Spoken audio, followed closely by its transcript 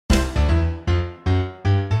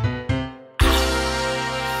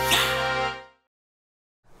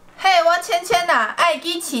芊芊呐，爱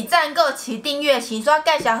记起赞购、起订阅、起刷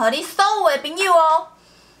介绍给你所有的朋友哦。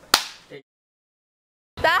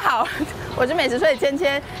大家好，我是美食水芊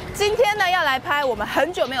芊，今天呢要来拍我们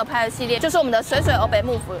很久没有拍的系列，就是我们的水水哦北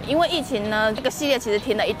move。因为疫情呢，这个系列其实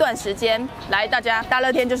停了一段时间。来，大家大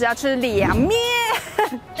热天就是要吃凉面，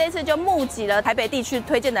这一次就募集了台北地区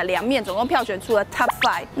推荐的凉面，总共票选出了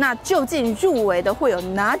Top5。那究竟入围的会有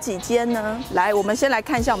哪几间呢？来，我们先来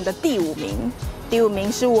看一下我们的第5名。第5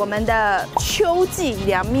名是我们的秋季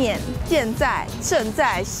凉面，现在正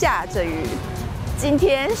在下着雨。今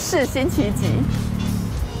天是星期几？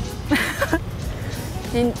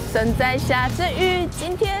正在下着雨，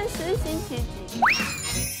今天是星期几？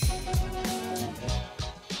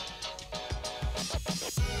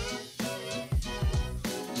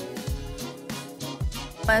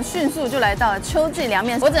我们迅速就来到了秋季凉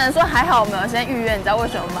面，我只能说还好我们有先预约，你知道为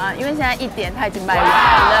什么吗？因为现在1点它已经卖完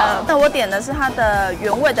了。那我点的是它的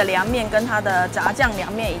原味的凉面，跟它的炸酱凉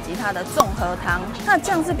面，以及它的综合汤。它的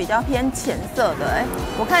酱是比较偏浅色的，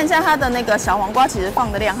我看一下它的那个小黄瓜，其实放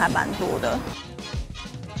的量还蛮多的。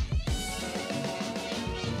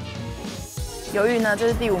由于呢这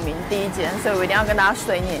是第5名第1间，所以我一定要跟大家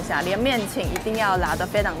碎念一下，凉面请一定要拿得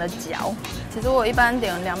非常的嚼。其实我一般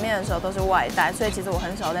点凉面的时候都是外带，所以其实我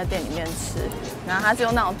很少在店里面吃。然后它是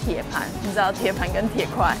用那种铁盘，你知道铁盘跟铁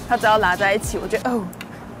块，它只要拿在一起，我觉得哦，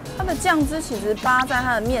它的酱汁其实扒在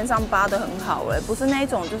它的面上扒得很好，不是那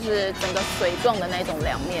种就是整个水状的那种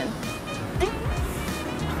凉面。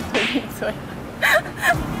闭嘴。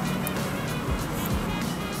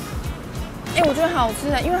我觉得好吃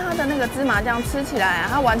因为它的那个芝麻酱吃起来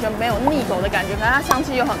它完全没有腻口的感觉，可是它香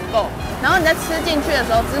气又很够。然后你在吃进去的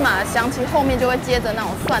时候，芝麻的香气后面就会接着那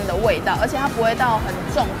种蒜的味道，而且它不会到很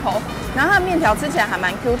重口。然后它的面条吃起来还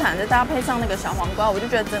蛮 Q 弹的，搭配上那个小黄瓜，我就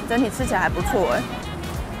觉得整体吃起来还不错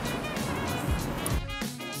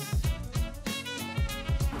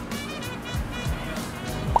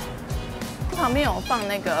旁边有放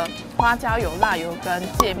那个花椒油、辣油跟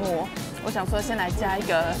芥末。我想说，先来加一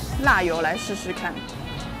个辣油来试试看。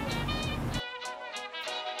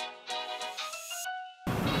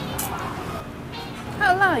它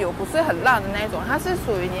的辣油不是很辣的那一种，它是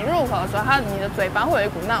属于你入口的时候，你的嘴巴会有一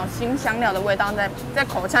股那种辛香料的味道在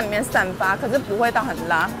口腔里面散发，可是不会到很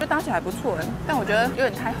辣，就搭起来还不错但我觉得有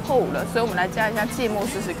点太厚了，所以我们来加一下芥末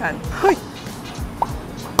试试看。嘿。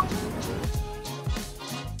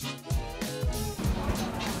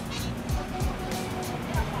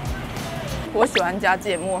我喜欢加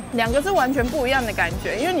芥末，两个是完全不一样的感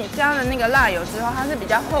觉。因为你加了那个辣油之后，它是比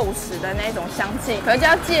较厚实的那一种香气，可是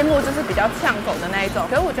加芥末就是比较呛口的那一种。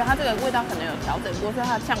可是我觉得它这个味道可能有调整过，所以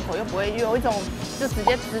它的呛口又不会有一种就直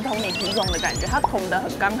接直捅你皮肿的感觉，它捅得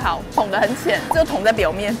很刚好，捅得很浅，就捅在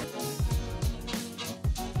表面。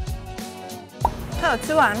还有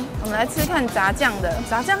吃完，我们来吃看炸酱的。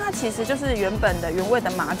炸酱它其实就是原本的原味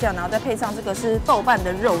的麻酱，然后再配上这个是豆瓣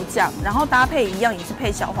的肉酱，然后搭配一样也是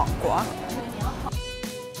配小黄瓜。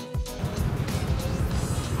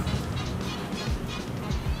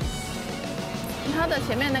它的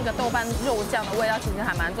前面那个豆瓣肉酱的味道其实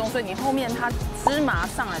还蛮重，所以你后面它芝麻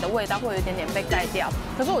上来的味道会有一点点被盖掉。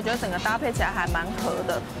可是我觉得整个搭配起来还蛮合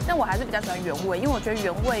的，但我还是比较喜欢原味，因为我觉得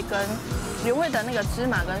原味的那个芝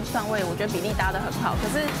麻跟蒜味，我觉得比例搭得很好。可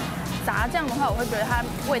是炸酱的话，我会觉得它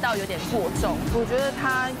味道有点过重。我觉得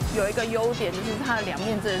它有一个优点就是它的凉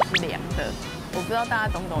面真的是凉的，我不知道大家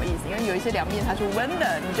懂不懂意思，因为有一些凉面它是温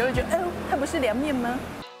的，你就会觉得，它不是凉面吗？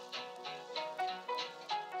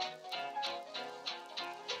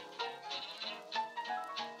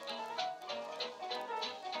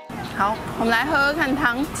好，我们来喝喝看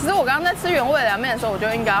汤。其实我刚刚在吃原味凉面的时候，我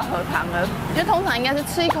就应该要喝汤了。我觉得通常应该是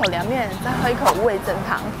吃一口凉面，再喝一口味噌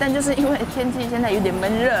汤。但就是因为天气现在有点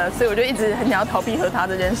闷热，所以我就一直很想要逃避喝它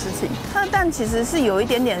这件事情。它的蛋其实是有一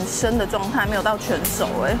点点生的状态，没有到全熟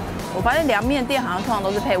我发现凉面店好像通常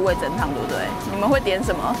都是配味噌汤，对不对？你们会点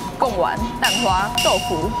什么？贡丸、蛋花、豆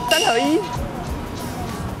腐3合1。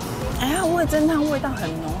它味噌汤味道很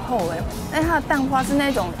浓厚它的蛋花是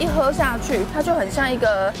那种一喝下去，它就很像一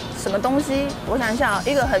个什么东西。我想一下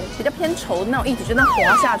一个比较偏稠的那种液体，就那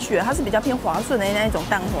滑下去它是比较偏滑顺的那一种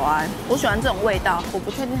蛋花我喜欢这种味道，我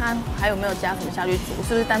不确定它还有没有加什么下去煮，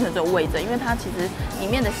是不是单纯只有味噌？因为它其实里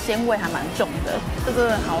面的鲜味还蛮重的，这真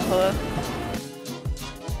的好喝。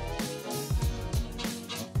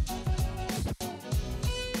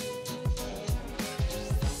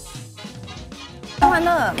喝完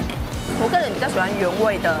了。我个人比较喜欢原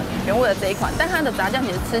味的这一款，但它的炸酱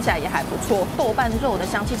其实吃起来也还不错。豆瓣肉的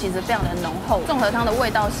香气其实非常的浓厚，综合汤的味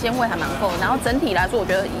道鲜味还蛮够。然后整体来说，我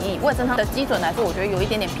觉得以味噌汤的基准来说，我觉得有一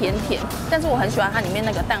点点偏甜，但是我很喜欢它里面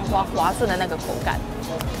那个蛋花滑顺的那个口感。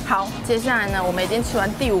好，接下来呢，我们已经吃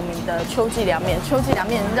完第5名的秋季凉面。秋季凉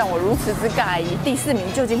面让我如此之尬意，第4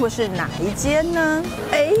名究竟会是哪一间呢？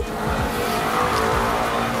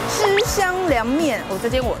芝香凉面，这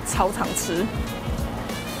间我超常吃。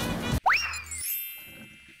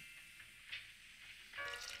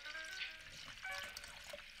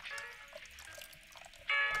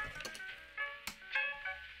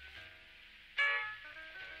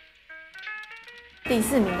第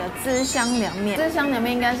4名的芝香凉面，芝香凉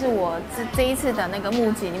面应该是我这一次的那个募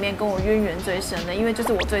集里面跟我渊源最深的，因为就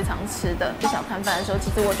是我最常吃的。吃小摊贩的时候，其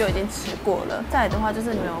实我就已经吃过了。再来的话，就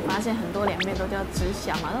是你们有发现很多凉面都叫芝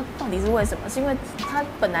香嘛？那到底是为什么？是因为它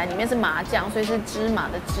本来里面是麻酱，所以是芝麻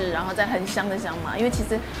的芝，然后再很香的香嘛。因为其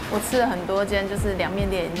实我吃了很多间就是凉面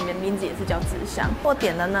店，里面名字也是叫芝香。我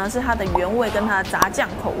点的呢是它的原味跟它的炸酱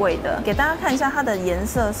口味的，给大家看一下，它的颜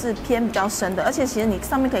色是偏比较深的，而且其实你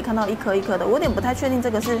上面可以看到一颗一颗的，我有点不太确定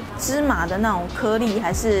这个是芝麻的那种颗粒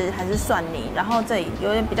还是蒜泥，然后这里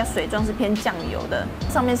有点比较水状，是偏酱油的，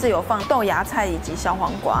上面是有放豆芽菜以及小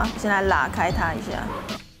黄瓜。先来拉开它一下。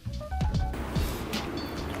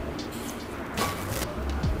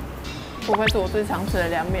不愧是我最常吃的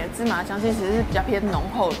凉面，芝麻香气其实是比较偏浓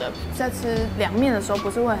厚的。在吃凉面的时候，不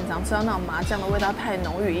是会很常吃到那种麻酱的味道太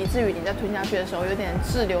浓郁，以至于你在吞下去的时候有点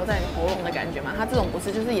滞留在你喉咙的感觉嘛？它这种不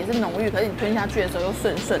是，就是也是浓郁，可是你吞下去的时候又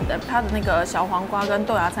顺顺的。它的那个小黄瓜跟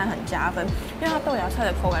豆芽菜很加分，因为它豆芽菜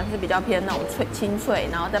的口感是比较偏那种清脆，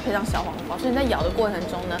然后再配上小黄瓜，所以你在咬的过程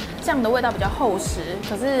中呢，酱的味道比较厚实，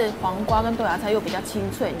可是黄瓜跟豆芽菜又比较清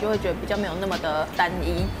脆，你就会觉得比较没有那么的单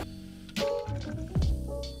一。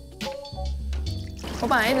我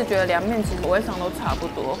本来一直觉得凉面其实口味上都差不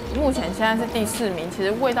多，目前现在是第4名，其实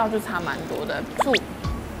味道就差蛮多的。醋，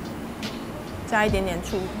加一点点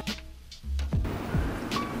醋，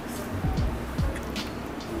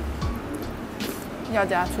要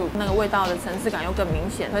加醋，那个味道的层次感又更明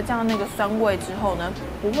显。所以加上那个酸味之后呢，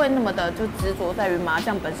不会那么的就执着在于麻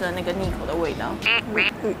酱本身的那个腻口的味道。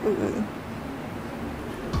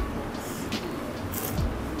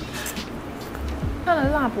它的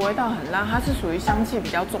辣不会到很辣，它是属于香气比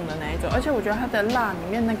较重的那一种，而且我觉得它的辣里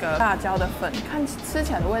面那个辣椒的粉，看吃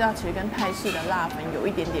起来的味道其实跟泰式的辣粉有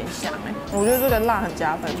一点点像我觉得这个辣很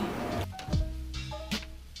加分。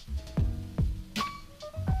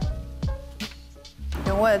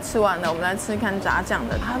原味吃完了，我们来吃看炸酱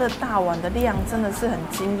的，它的大碗的量真的是很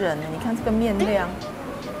惊人你看这个面量。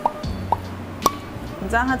你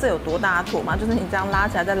知道它这有多大坨吗？就是你这样拉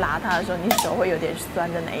起来再拉它的时候，你手会有点酸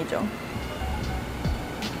的那一种。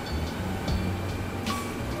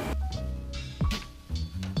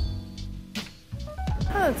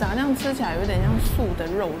它的炸酱吃起来有点像素的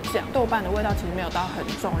肉酱，豆瓣的味道其实没有到很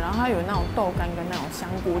重，然后它有那种豆干跟那种香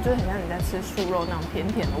菇，就是很像你在吃素肉那种甜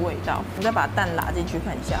甜的味道。你再把蛋拉进去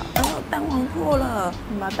看一下，蛋黄破了，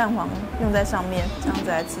你把蛋黄用在上面，这样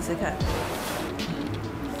子来吃吃看。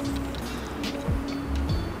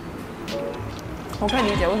我可以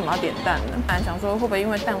理解为什么要点蛋了。本来想说会不会因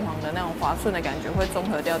为蛋黄的那种滑顺的感觉会综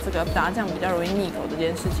合掉这个炸酱比较容易腻口这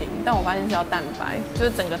件事情，但我发现是要蛋白，就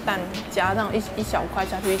是整个蛋加上一小块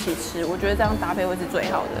下去一起吃，我觉得这样搭配会是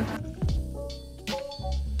最好的。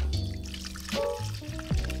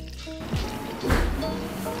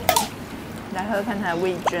来喝喝看它的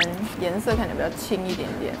味噌，颜色看起来比较清一点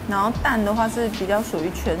点。然后蛋的话是比较属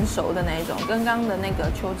于全熟的那一种，跟刚刚的那个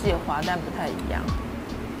秋季的滑蛋不太一样。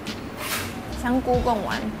香菇贡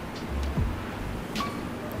丸，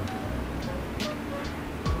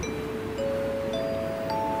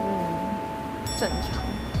正常。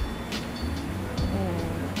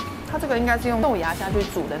它这个应该是用豆芽下去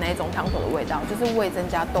煮的那种汤头的味道，就是味噌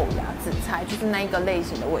加豆芽、紫菜，就是那一个类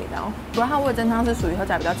型的味道。不过它味噌汤是属于喝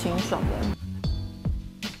起来比较清爽的。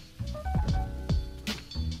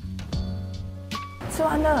吃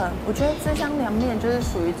完了，我觉得芝香凉面就是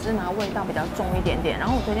属于芝麻味道比较重一点点。然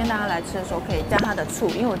后我推荐大家来吃的时候可以加它的醋，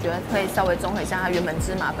因为我觉得可以稍微综合一下它原本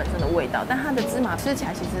芝麻本身的味道。但它的芝麻吃起来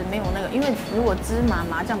其实没有那个，因为如果芝麻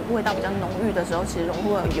麻酱味道比较浓郁的时候，其实容易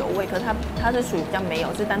会有油味。可是它是属于比较没有，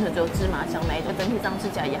是单纯只有芝麻香那一种，整体上吃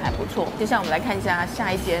起来也还不错。接下来我们来看一下下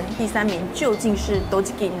一间第3名究竟是多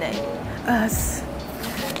几斤呢？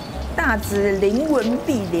大直林文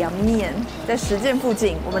碧凉面，在实践附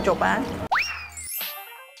近，我们酒吧。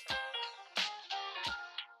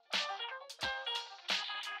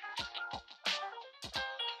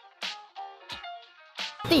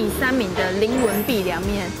第3名的林文碧凉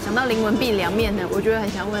面，想到林文碧凉面呢，我就会很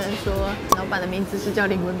想问说，老板的名字是叫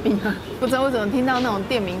林文碧吗？不知道为什么听到那种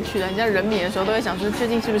店名取人家人名的时候，都会想说，究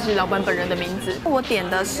竟是不是老板本人的名字？我点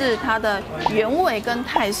的是它的原味跟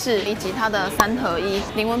泰式，以及它的3合1。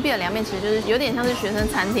林文碧的凉面其实就是有点像是学生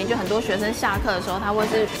餐厅，就很多学生下课的时候，他会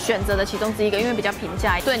是选择的其中之一个，因为比较平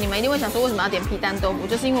价。对，你们一定会想说，为什么要点皮蛋豆腐？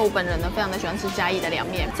就是因为我本人呢非常的喜欢吃嘉义的凉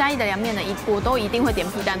面，嘉义的凉面呢我都一定会点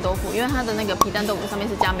皮蛋豆腐，因为它的那个皮蛋豆腐上面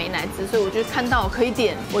是加美乃滋，所以我就看到可以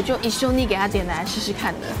点，我就一緒に给它点来试试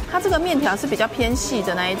看的。它这个面条是比较偏细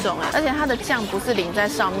的那一种，而且它的酱不是淋在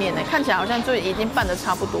上面的，看起来好像就已经拌得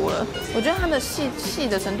差不多了。我觉得它的细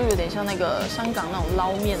的程度有点像那个香港那种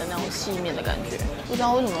捞面的那种细面的感觉。不知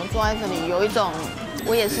道为什么坐在这里有一种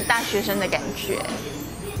我也是大学生的感觉。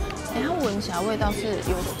哎，它闻起来味道是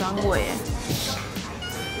有酸味哎。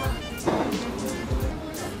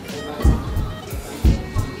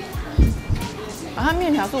它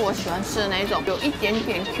面条是我喜欢吃的那一种，有一点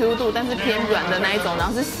点 Q 度，但是偏软的那一种，然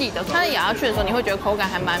后是细的。它在咬下去的时候，你会觉得口感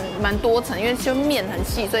还蛮多层，因为就面很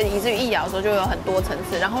细，所以以至于一咬的时候就有很多层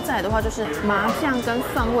次。然后再来的话，就是麻酱跟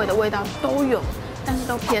蒜味的味道都有，但是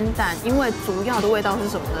都偏淡，因为主要的味道是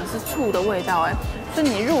什么呢？是醋的味道哎。所以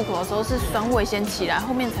你入口的时候是酸味先起来，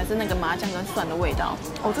后面才是那个麻酱跟蒜的味道。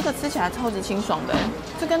哦，这个吃起来超级清爽的，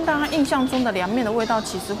这跟大家印象中的凉面的味道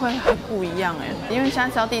其实会很不一样哎。因为现在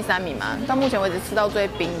吃到第3名嘛，到目前为止吃到最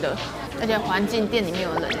冰的，而且环境店里面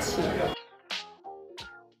有冷气。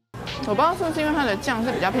我不知道是不是因为它的酱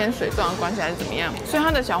是比较偏水状的关系，还是怎么样，所以它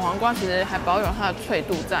的小黄瓜其实还保有它的脆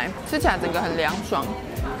度在，吃起来整个很凉爽。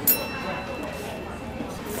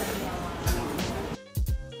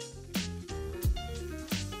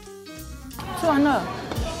吃完了，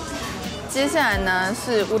接下来呢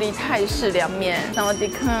是乌里泰式凉面。萨瓦迪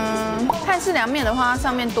卡，泰式凉面的话，它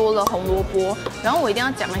上面多了红萝卜，然后我一定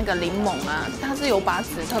要讲那个柠檬啊，它是有把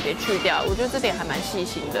籽特别去掉，我觉得这点还蛮细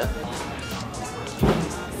心的。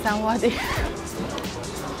萨瓦迪，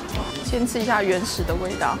先吃一下原始的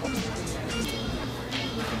味道，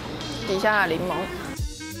底下的柠檬。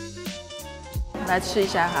来吃一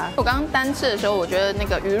下哈，我刚刚单吃的时候，我觉得那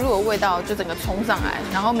个鱼露的味道就整个冲上来，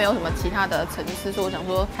然后没有什么其他的层次，所以我想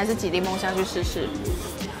说还是挤柠檬下去试试。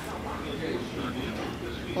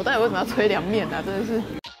我到底为什么要吹凉面啊？真的是。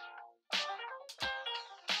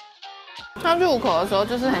它入口的时候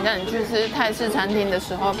就是很像你去吃泰式餐厅的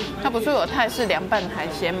时候，它不是有泰式凉拌海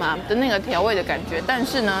鲜嘛的那个调味的感觉，但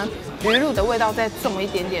是呢，鱼露的味道再重一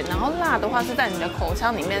点点，然后辣的话是在你的口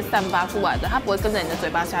腔里面散发出来的，它不会跟着你的嘴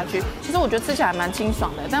巴下去。其实我觉得吃起来蛮清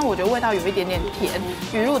爽的，但我觉得味道有一点点甜，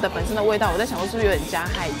鱼露的本身的味道，我在想说是不是有点加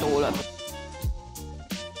太多了。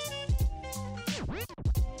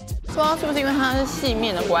不知道是不是因为它是细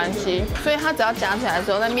面的关系，所以它只要夹起来的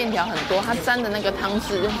时候，那面条很多，它沾的那个汤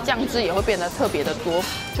汁、酱汁也会变得特别的多，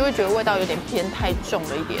就会觉得味道有点偏太重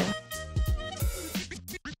了一点。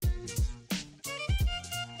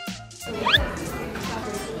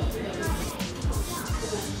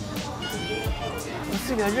我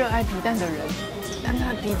是个热爱皮蛋的人，但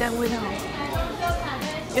它的皮蛋味道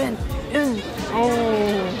有点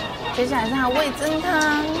哦。接下来是它的味噌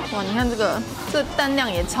汤，哇，你看这蛋量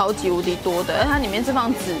也超级无敌多的，而它里面是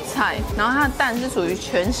放紫菜，然后它的蛋是属于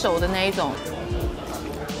全熟的那一种。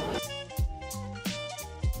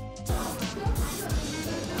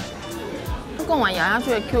贡丸咬下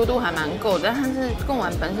去的 Q 度还蛮够的，但是贡丸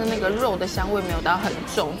本身那个肉的香味没有到很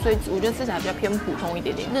重，所以我觉得吃起来比较偏普通一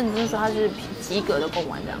点点。认真说，它是及格的贡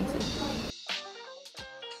丸这样子。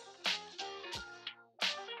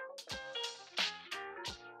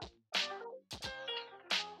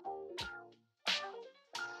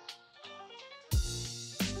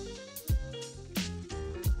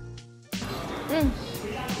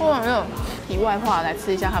没有题外话来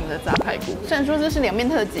吃一下他们的炸排骨。虽然说这是凉面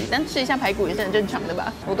特辑，但吃一下排骨也是很正常的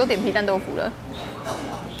吧？我都点皮蛋豆腐了。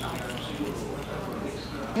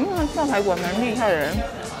炸排骨还蛮厉害的。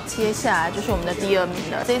接下来就是我们的第2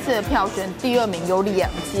名了。这一次的票选第2名有2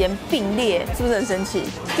间并列，是不是很神奇？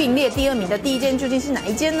并列第2名的第1间究竟是哪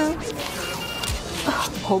一间呢？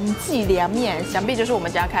红记凉面，想必就是我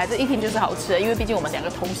们家开，这一听就是好吃的，因为毕竟我们2个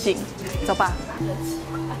同姓。走吧。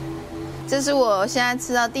这是我现在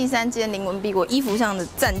吃到第3间林文碧我衣服上的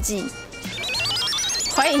战绩，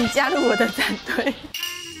欢迎加入我的战队。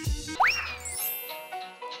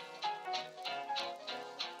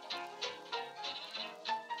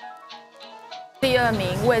第2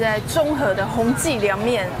名位在中和的红记凉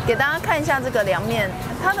面，给大家看一下这个凉面，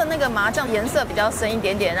它的那个麻酱颜色比较深一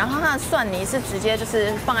点点，然后它的蒜泥是直接就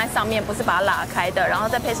是放在上面，不是把它拉开的，然后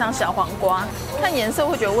再配上小黄瓜，看颜色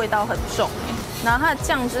会觉得味道很重。然后它的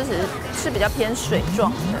酱汁是比较偏水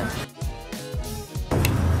状的。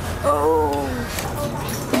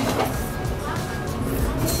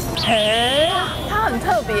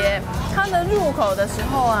特别。它的入口的时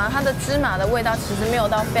候啊，它的芝麻的味道其实没有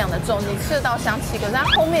到非常的重，你吃得到香气。可是它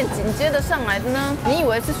后面紧接着上来的呢，你以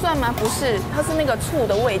为是蒜吗？不是，它是那个醋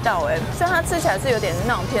的味道哎，所以它吃起来是有点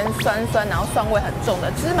那种偏酸，然后蒜味很重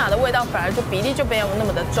的。芝麻的味道反而就比例就没有那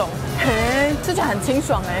么的重，嘿，吃起来很清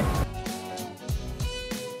爽哎。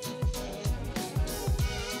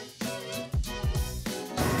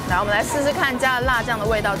来，我们来试试看加了辣酱的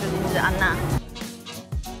味道究竟是安娜。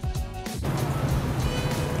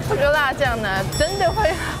我觉得辣酱呢，真的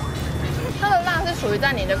会，它的辣是属于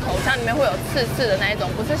在你的口腔里面会有刺的那一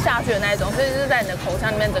种，不是下去的那一种，所以是在你的口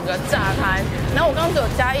腔里面整个炸开。然后我刚刚只有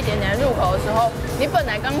加一点点入口的时候，你本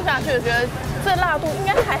来刚下去觉得这辣度应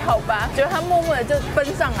该还好吧，觉得它默默的就奔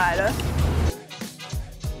上来了。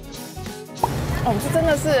哦，这真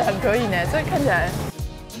的是很可以呢，所以看起来。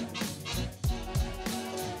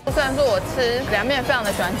虽然说我吃凉面非常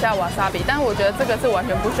的喜欢加瓦萨比，但是我觉得这个是完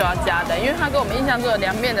全不需要加的，因为它跟我们印象中的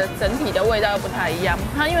凉面的整体的味道又不太一样。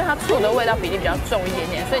它因为它醋的味道比例比较重一点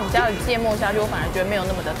点，所以你加了芥末下去，我反而觉得没有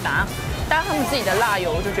那么的搭。但是他们自己的辣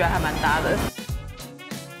油，我就觉得还蛮搭的。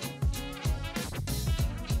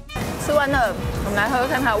吃完了，我们来喝喝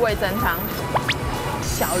看它的味噌汤，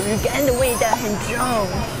小鱼干的味道很重。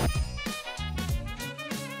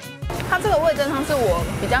它这个味噌汤是我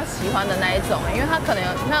比较喜欢的那一种，因为它可能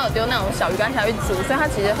有丢那种小鱼干下去煮，所以它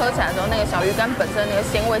其实喝起来的时候，那个小鱼干本身那个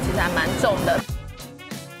鲜味其实还蛮重的。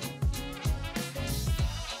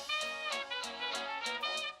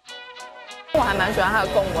我还蛮喜欢它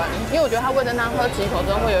的贡丸，因为我觉得它味噌汤喝几口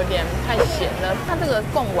之后会有点太咸了。它这个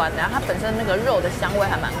贡丸呢，它本身那个肉的香味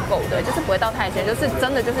还蛮够的，就是不会到太咸，就是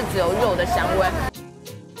真的就是只有肉的香味。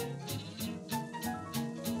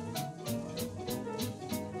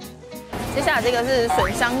接下来这个是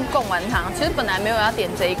笋香贡丸汤，其实本来没有要点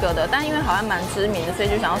这一个的，但因为好像蛮知名的，所以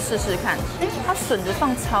就想要试试看。它笋子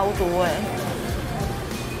放超多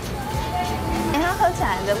哎，它喝起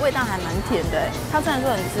来的味道还蛮甜的。它虽然说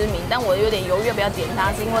很知名，但我有点犹豫要不要点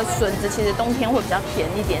它，是因为笋子其实冬天会比较甜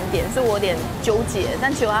一点点，所以我有点纠结。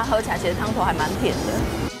但其实它喝起来其实汤头还蛮甜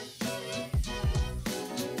的。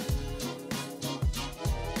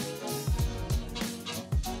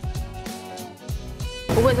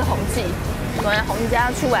不愧是红记，果然洪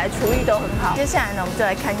家出来厨艺都很好。接下来呢，我们就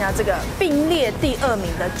来看一下这个并列第2名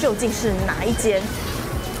的究竟是哪一间？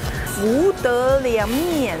福德凉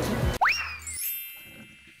面。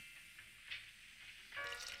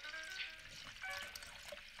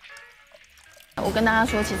我跟大家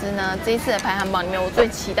说，其实呢，这一次的排行榜里面，我最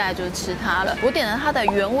期待的就是吃它了。我点了它的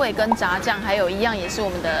原味跟炸酱，还有一样也是我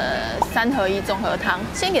们的3合1综合汤。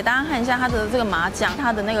先给大家看一下它的这个麻酱，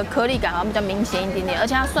它的那个颗粒感好像比较明显一点点，而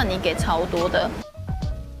且它蒜泥给超多的。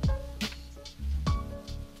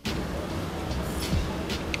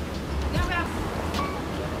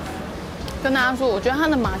跟大家说，我觉得它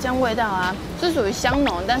的麻酱味道啊是属于香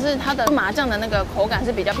浓，但是它的麻酱的那个口感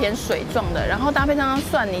是比较偏水状的，然后搭配上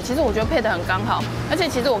蒜泥，其实我觉得配得很刚好。而且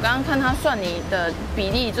其实我刚刚看它蒜泥的比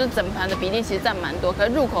例，就是整盘的比例其实占蛮多，可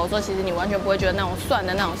是入口的时候其实你完全不会觉得那种蒜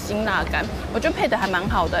的那种辛辣感，我觉得配得还蛮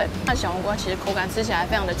好的。那小黄瓜其实口感吃起来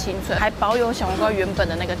非常的清脆，还保有小黄瓜原本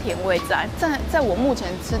的那个甜味在。在我目前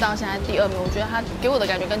吃到现在第2名，我觉得它给我的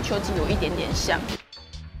感觉跟秋季有一点点像。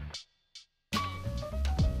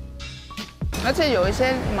而且有一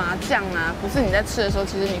些麻酱啊，不是你在吃的时候，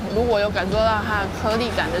其实你如果有感受到它的颗粒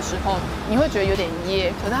感的时候，你会觉得有点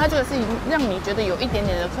噎。可是它这个是让你觉得有一点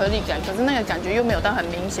点的颗粒感，可是那个感觉又没有到很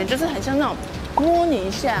明显，就是很像那种摸你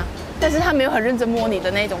一下，但是它没有很认真摸你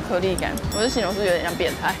的那种颗粒感。我的形容是有点像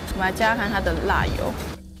变态。我们来加看它的辣油。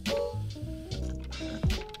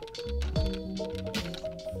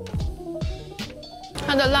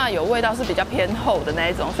它的辣油味道是比较偏厚的那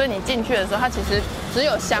一种，所以你进去的时候，它其实只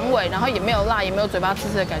有香味，然后也没有辣，也没有嘴巴刺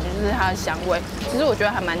刺的感觉，就是它的香味。其实我觉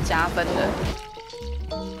得还蛮加分的。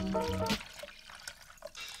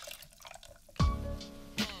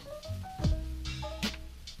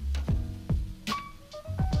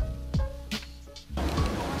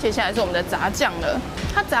接下来是我们的炸酱了，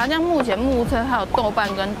它炸酱目前目测它有豆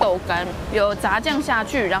瓣跟豆干，有炸酱下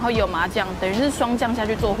去，然后也有麻酱，等于是双酱下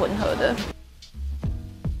去做混合的。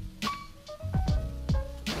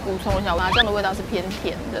补充一下，麻酱的味道是偏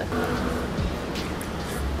甜的。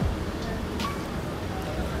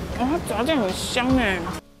哦，它炸酱很香哎。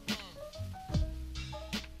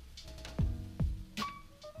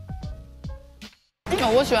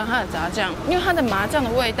我喜欢它的炸酱，因为它的麻酱的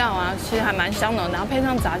味道啊，其实还蛮香浓，然后配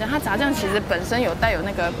上炸酱，它炸酱其实本身有带有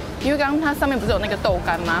那个，因为刚刚它上面不是有那个豆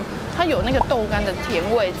干吗？它有那个豆干的甜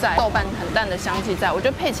味在，豆瓣很淡的香气在，我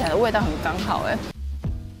觉得配起来的味道很刚好哎。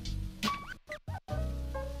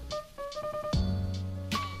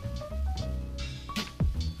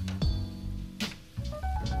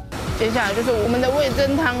接下来就是我们的味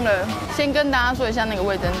噌汤了。先跟大家说一下那个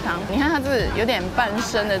味噌汤，你看它是有点半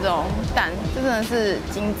生的这种蛋，这真的是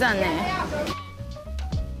精湛呢。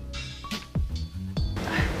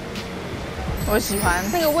我喜欢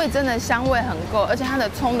那个味噌的香味很够，而且它的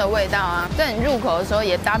葱的味道啊，在你入口的时候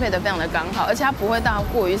也搭配的非常的刚好，而且它不会到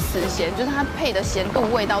过于死咸，就是它配的咸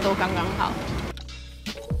度味道都刚刚好。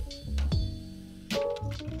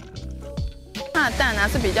它的蛋啊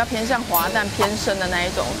是比较偏向滑蛋偏生的那一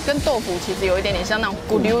种，跟豆腐其实有一点点像那种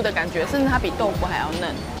咕溜的感觉，甚至它比豆腐还要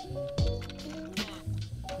嫩。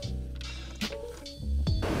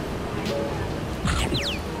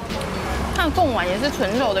它的贡丸也是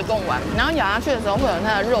纯肉的贡丸，然后咬下去的时候会有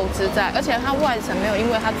它的肉汁在，而且它外层没有因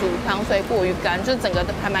为它煮汤所以过于干，就是整个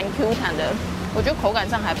还蛮 Q 弹的，我觉得口感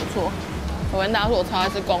上还不错。我跟大家说，我超爱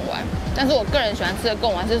吃贡丸，但是我个人喜欢吃的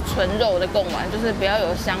贡丸是纯肉的贡丸，就是不要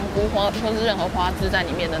有香菇或是任何花枝在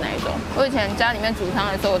里面的那一种。我以前家里面煮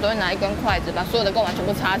汤的时候，我都会拿一根筷子把所有的贡丸全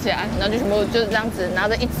部插起来，然后就全部就是这样子拿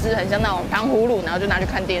着一只很像那种糖葫芦，然后就拿去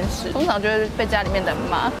看电视，通常就会被家里面的人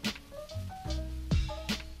骂。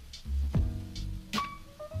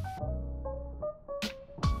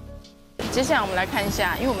接下来我们来看一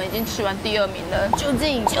下，因为我们已经吃完第2名了，究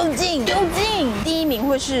竟第1名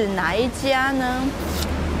会是哪一家呢？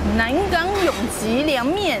南港永吉凉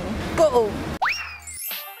面 ，Go！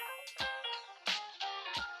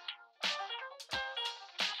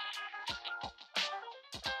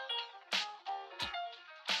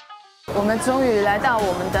我们终于来到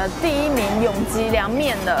我们的第1名永吉凉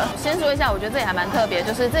面了。先说一下，我觉得这里还蛮特别，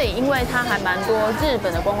就是这里因为它还蛮多日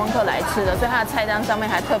本的观光客来吃的，所以它的菜单上面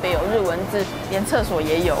还特别有日文字，连厕所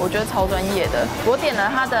也有，我觉得超专业的。我点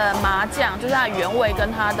了它的麻酱，就是它的原味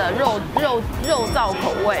跟它的肉燥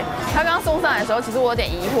口味。它刚刚送上来的时候，其实我有点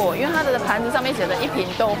疑惑，因为它的盘子上面写着1瓶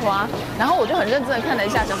豆花，然后我就很认真的看了一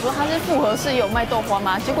下，想说它是复合式有卖豆花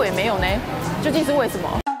吗？结果也没有呢，究竟是为什么？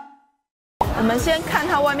我们先看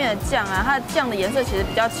它外面的酱啊，它的酱的颜色其实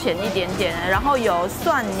比较浅一点点，然后有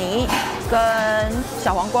蒜泥跟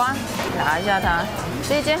小黄瓜，拿一下它。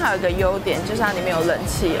这一间还有一个优点，就是它里面有冷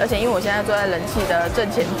气，而且因为我现在坐在冷气的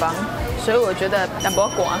正前方，所以我觉得淡薄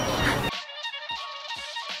寡。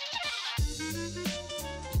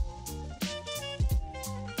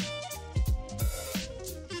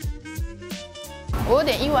我有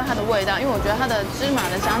点意外它的味道，因为我觉得它的芝麻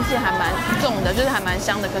的香气还蛮重的，就是还蛮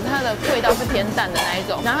香的，可是它的味道是偏淡的那一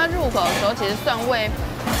种。然后它入口的时候，其实蒜味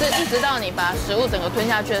是一直到你把食物整个吞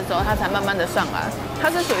下去的时候，它才慢慢的上来。它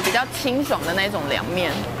是属于比较清爽的那种凉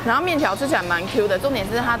面，然后面条吃起来蛮 Q 的，重点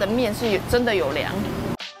是它的面是真的有凉。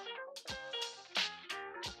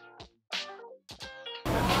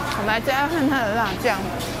我们来加看它的辣酱。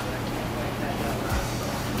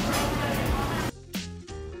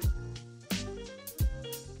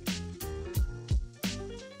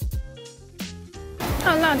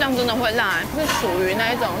它的辣酱真的会辣，是属于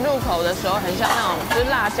那一种入口的时候很像那种就是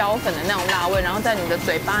辣椒粉的那种辣味，然后在你的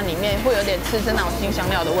嘴巴里面会有点刺那种辛香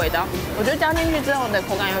料的味道。我觉得加进去之后的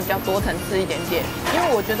口感也会比较多层次一点点，因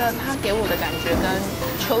为我觉得它给我的感觉跟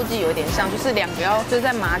秋季有点像，就是两个要就是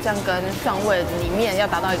在麻酱跟蒜味里面要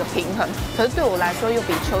达到一个平衡，可是对我来说又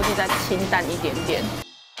比秋季再清淡一点点。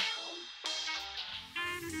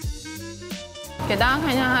给大家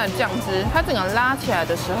看一下它的酱汁，它整个拉起来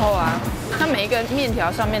的时候啊，它每一个面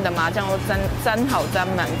条上面的麻酱都沾好沾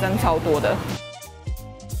满，沾超多的。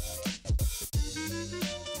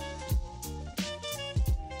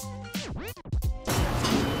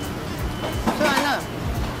吃完了，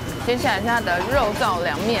接下来是它的肉燥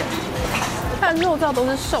凉面。它的肉燥都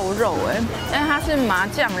是瘦肉但是它是麻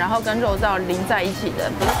酱，然后跟肉燥淋在一起的，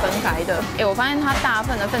不是分开的。我发现它大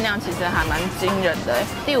份的分量其实还蛮惊人的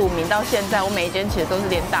第5名到现在，我每一间其实都是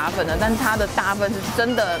连大份的，但它的大份是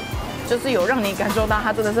真的，就是有让你感受到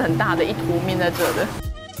它真的是很大的一坨面在这的。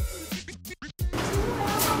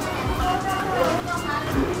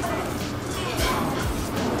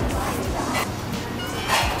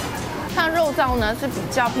它的肉燥呢是比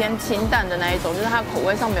较偏清淡的那一种，就是它的口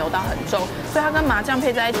味上没有到很重，所以它跟麻酱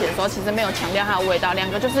配在一起的时候，其实没有强调它的味道，两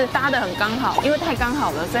个就是搭得很刚好，因为太刚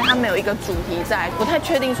好了，所以它没有一个主题在，不太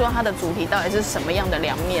确定说它的主题到底是什么样的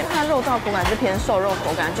凉面。它的肉燥口感是偏瘦肉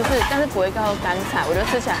口感，就是但是不会到干菜，我觉得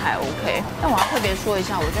吃起来还 OK。但我要特别说一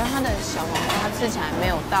下，我觉得它的小黄瓜吃起来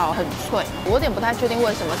没有到很脆，我有点不太确定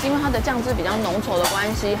为什么，是因为它的酱汁比较浓稠的关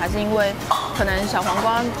系，还是因为可能小黄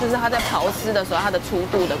瓜就是它在刨丝的时候它的粗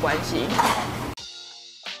度的关系。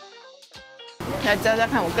来加加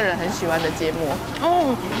看我个人很喜欢的芥末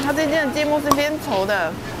它这件的芥末是偏稠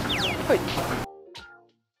的，会。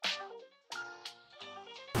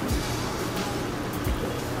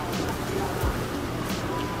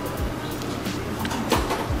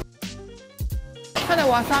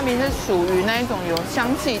瓦萨比是属于那一种有香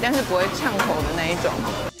气，但是不会呛口的那一种。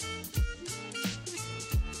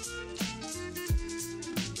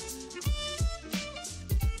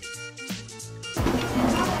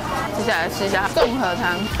接下来吃一下综合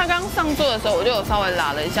汤，它刚上桌的时候我就有稍微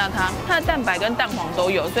拉了一下它的蛋白跟蛋黄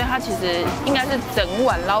都有，所以它其实应该是整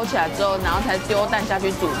碗捞起来之后，然后才丢蛋下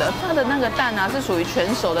去煮的。它的那个蛋啊是属于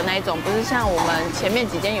全熟的那一种，不是像我们前面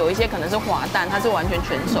几间有一些可能是滑蛋，它是完全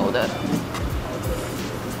全熟的。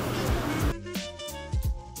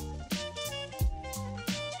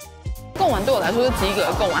贡丸对我来说是及格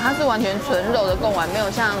的贡丸，它是完全纯肉的贡丸，没有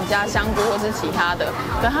像加香菇或是其他的。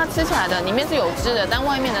可它吃起来的里面是有汁的，但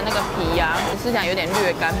外面的那个皮呀、吃起来有点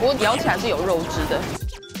略干，不过咬起来是有肉汁的。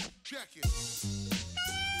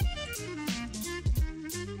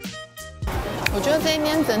我觉得这一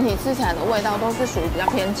间整体吃起来的味道都是属于比较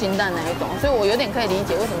偏清淡那一种，所以我有点可以理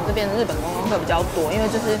解为什么这边的日本观光客比较多，因为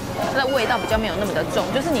就是它的味道比较没有那么的重，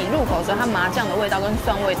就是你入口的时候它麻酱的味道跟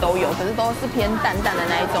蒜味都有，可是都是偏淡淡的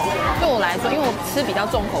那一种。对我来说，因为我吃比较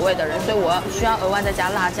重口味的人，所以我需要额外再加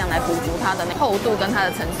辣酱来补足它的厚度跟它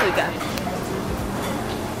的层次感。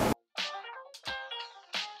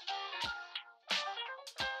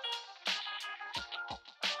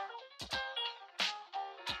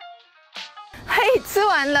嘿，吃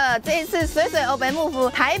完了这一次水水哦北move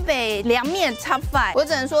台北凉面 Top5，我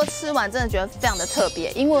只能说吃完真的觉得非常的特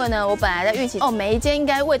别，因为呢，我本来在预期每一间应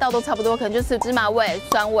该味道都差不多，可能就是芝麻味、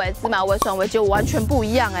酸味、芝麻味、酸味，结果完全不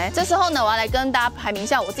一样哎。这时候呢，我要来跟大家排名一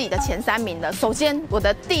下我自己的前3名了。首先，我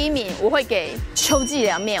的第1名我会给秋季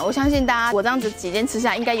凉面，我相信大家我这样子几间吃下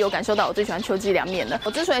来，应该有感受到我最喜欢秋季凉面的。我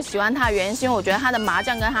之所以喜欢它的原因，是因为我觉得它的麻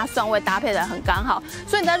酱跟它蒜味搭配的很刚好，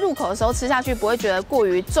所以你在入口的时候吃下去不会觉得过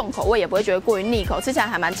于重口味，也不会觉得过于腻口，吃起来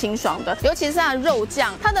还蛮清爽的。尤其是它的肉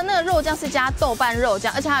酱，它的那个肉酱是加豆瓣肉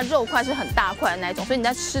酱，而且它的肉块是很大块的那一种，所以你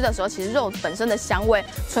在吃的时候，其实肉本身的香味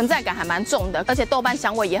存在感还蛮重的，而且豆瓣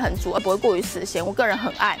香味也很足，而不会过于死咸。我个人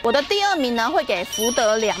很爱。我的第2名呢会给福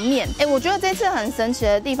德凉面。我觉得这次很神奇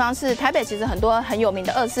的地方是，台北其实很多很有名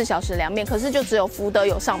的24小时凉面，可是就只有福德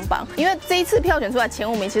有上榜。因为这一次票选出来前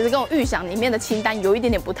5名，其实跟我预想里面的清单有一点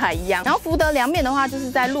点不太一样。然后福德凉面的话，就是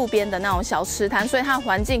在路边的那种小吃摊，所以它的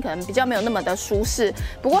环境可能比较没有那么的舒适。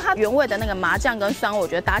不过它原味的那个麻酱跟酸，我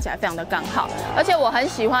觉得搭起来非常的刚好。而且我很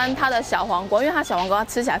喜欢它的小黄瓜，因为它小黄瓜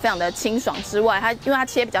吃起来非常的清爽之外，因为它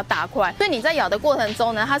切比较大块，所以你在咬的过程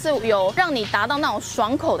中呢，它是有让你达到那种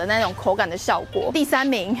爽口的那种口感的效果。第3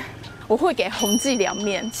名。我会给红记凉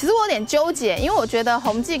面。其实我有点纠结，因为我觉得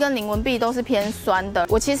红记跟林文碧都是偏酸的。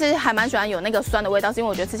我其实还蛮喜欢有那个酸的味道，是因为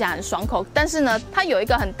我觉得吃起来很爽口。但是呢，它有一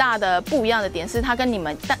个很大的不一样的点是，它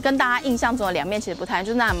跟大家印象中的凉面其实不太一样，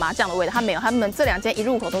就是那麻酱的味道，它没有。他们这2间一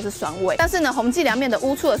入口都是酸味。但是呢，红记凉面的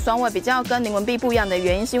乌醋的酸味比较跟林文碧不一样的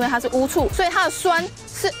原因，是因为它是乌醋，所以它的酸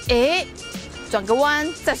是转个弯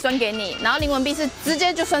再酸给你，然后林文碧是直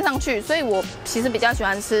接就酸上去，所以我其实比较喜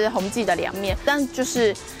欢吃红记的凉面，但就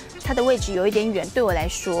是它的位置有一点远，对我来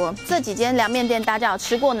说。这几间凉面店大家有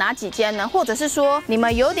吃过哪几间呢？或者是说你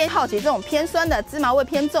们有点好奇这种偏酸的、芝麻味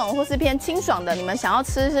偏重，或是偏清爽的，你们想要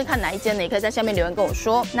吃看哪一间呢？也可以在下面留言跟我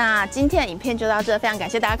说。那今天的影片就到这，非常感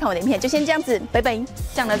谢大家看我的影片，就先这样子，拜拜。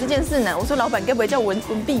讲了这件事呢，我说老板该不会叫文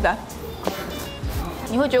碧吧？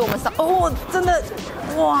你会觉得我们真的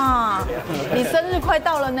哇，你生日快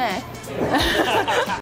到了呢。